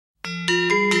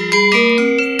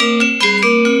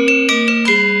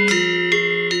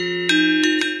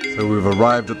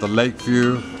arrived at the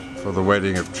Lakeview for the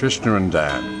wedding of Trishna and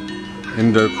Dan,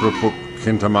 Indo-Krupuk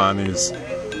Kintamani's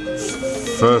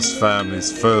first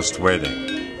family's first wedding.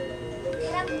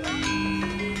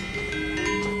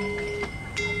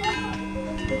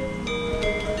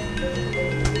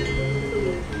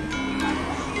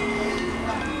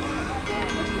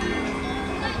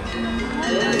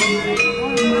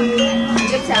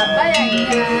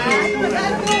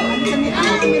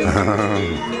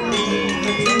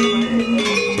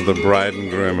 So the bride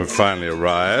and groom have finally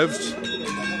arrived.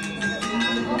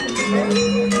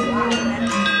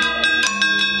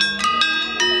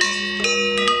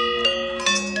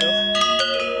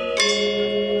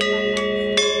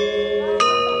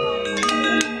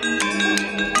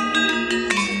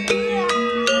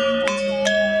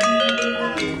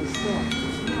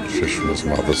 Trishna's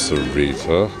mother,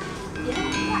 Sarita.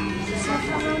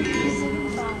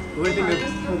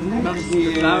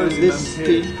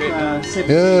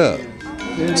 Yeah.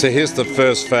 So here's the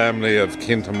first family of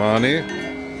Kintamani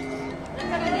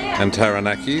and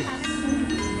Taranaki.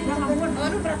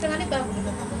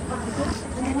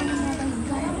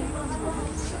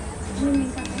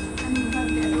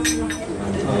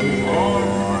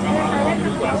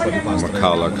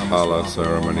 Makala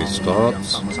ceremony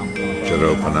starts.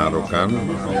 Jero Penelokan,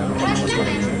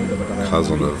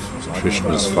 cousin of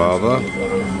Trishna's father.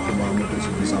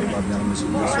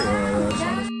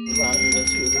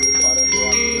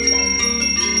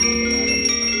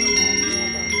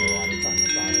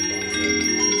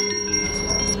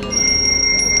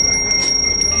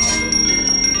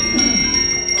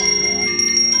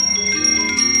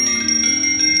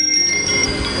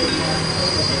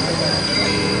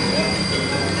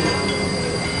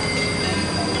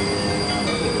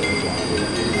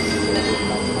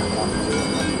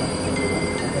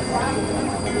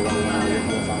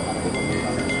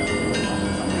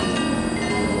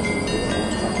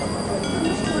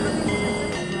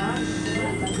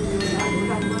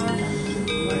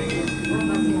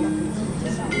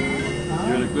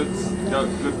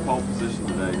 Good pole position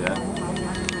today, Dad.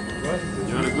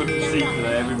 You're in a good seat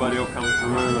today. Everybody will come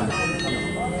through,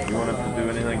 and you won't have to do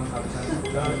anything.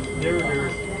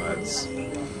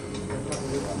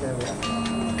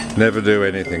 Never do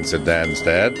anything, said Dan's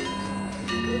dad.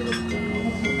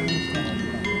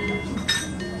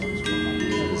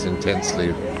 This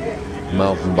intensely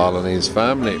mountain Balinese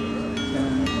family.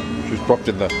 She's dropped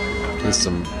in there's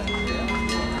some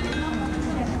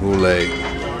hule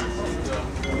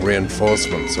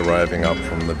reinforcements arriving up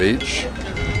from the beach.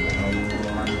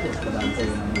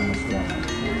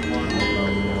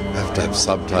 I have to have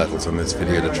subtitles on this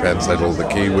video to translate all the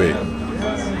Kiwi.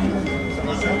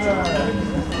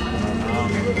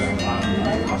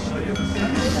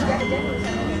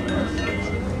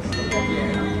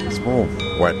 There's more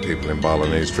white people in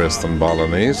Balinese dress than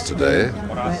Balinese today.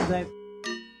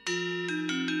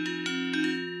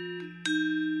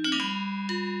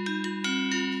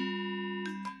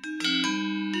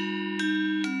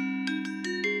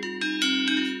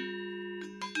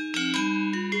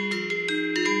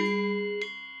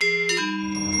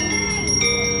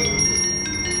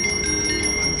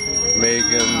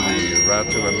 Megan, the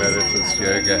Ratu Emeritus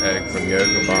Yoga Hag from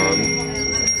Yoga Barn,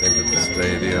 entered the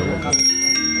stadium.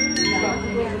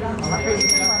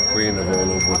 Queen of all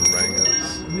wood rangers.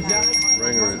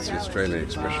 Ranger is the Australian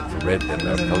expression for redhead,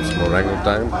 that comes from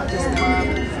orangutan.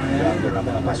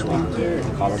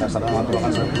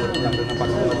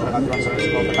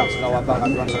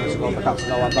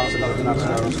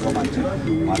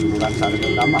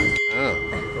 Ah,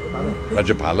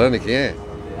 Rajapala ni kaya.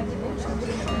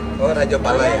 Oh, Raja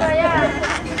Bali ya.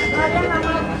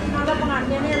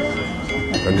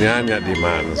 Penyanyi di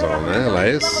mana soalnya,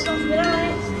 Lais?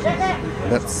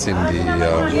 That's Cindy,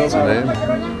 what's her name?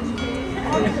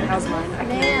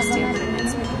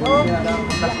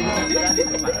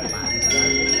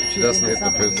 She doesn't hit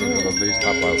the person until at least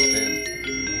 10:30.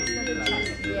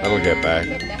 That'll get back.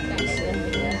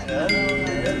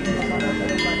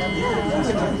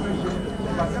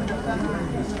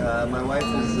 My wife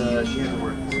is, she had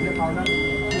work.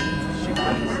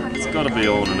 It's got to be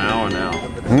all in an hour now.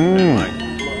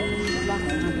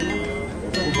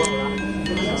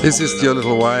 This is your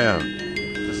little Wayan.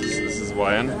 This is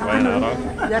Wayan Ara.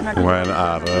 Wayan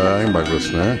Ara, yang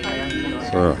bagus, ne?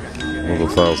 So, all the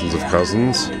thousands of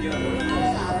cousins.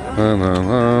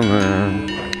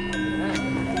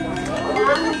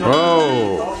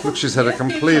 Oh, look, she's had a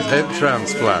complete head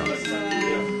transplant.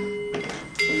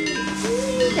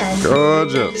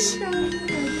 Gorgeous.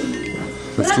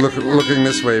 Let's looking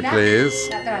this way, please.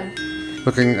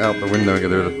 Looking out the window and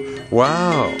get rid of.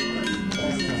 Wow.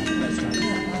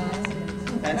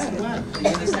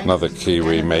 Another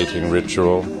Kiwi mating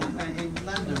ritual.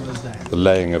 The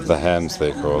laying of the hands,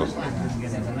 they call it.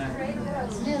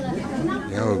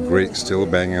 The old Greek still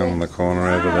banging on the corner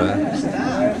over there.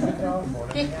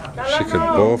 She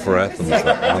could bore for Athens,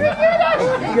 that one.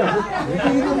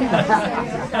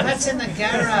 That's in the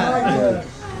garage.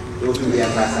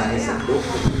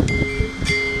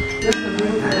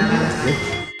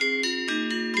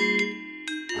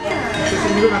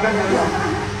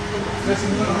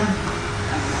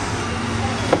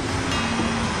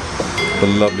 The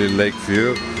lovely lake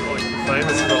view.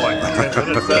 Famous for like 10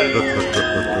 minutes there.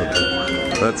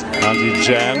 That's Auntie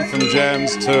Jan from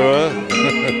Jan's tour.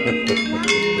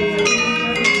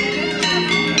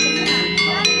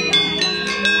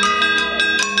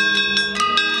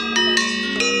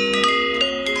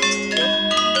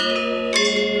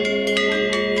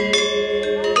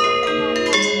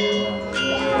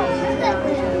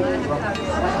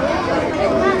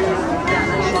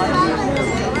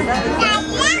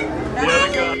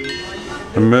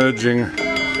 Emerging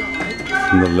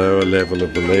from the lower level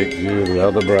of the lake view, the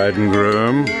other bride and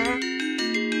groom.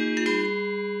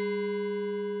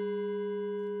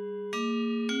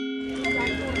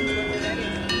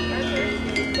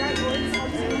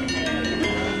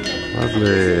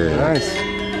 Lovely. Nice.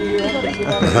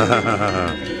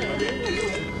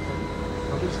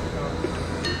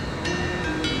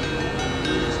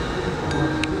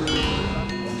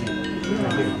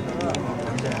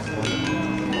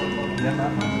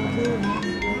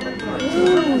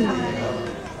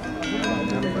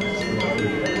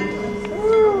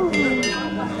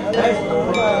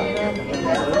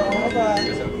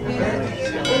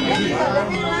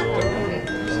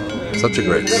 Such a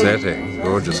great setting,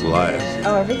 gorgeous light.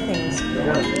 Oh, everything's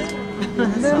great.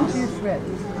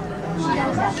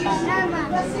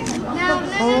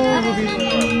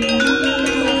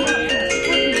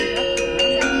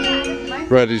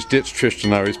 Right, he's ditched Trishna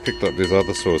now, he's picked up this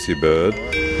other saucy bird.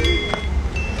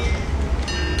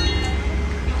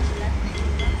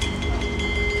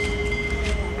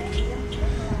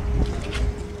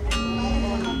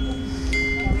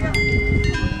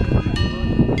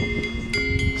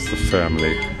 It's the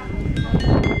family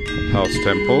house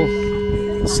temple,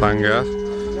 Sangha,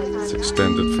 it's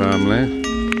extended family.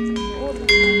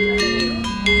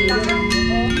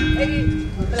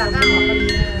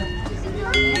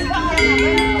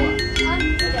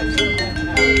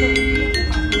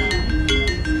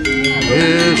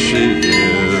 Here she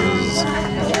is,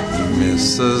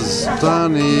 Mrs.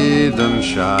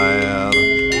 Dunedinshire.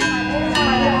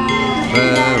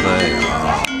 There they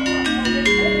are,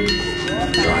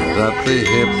 joined at the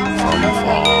hip from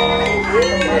far.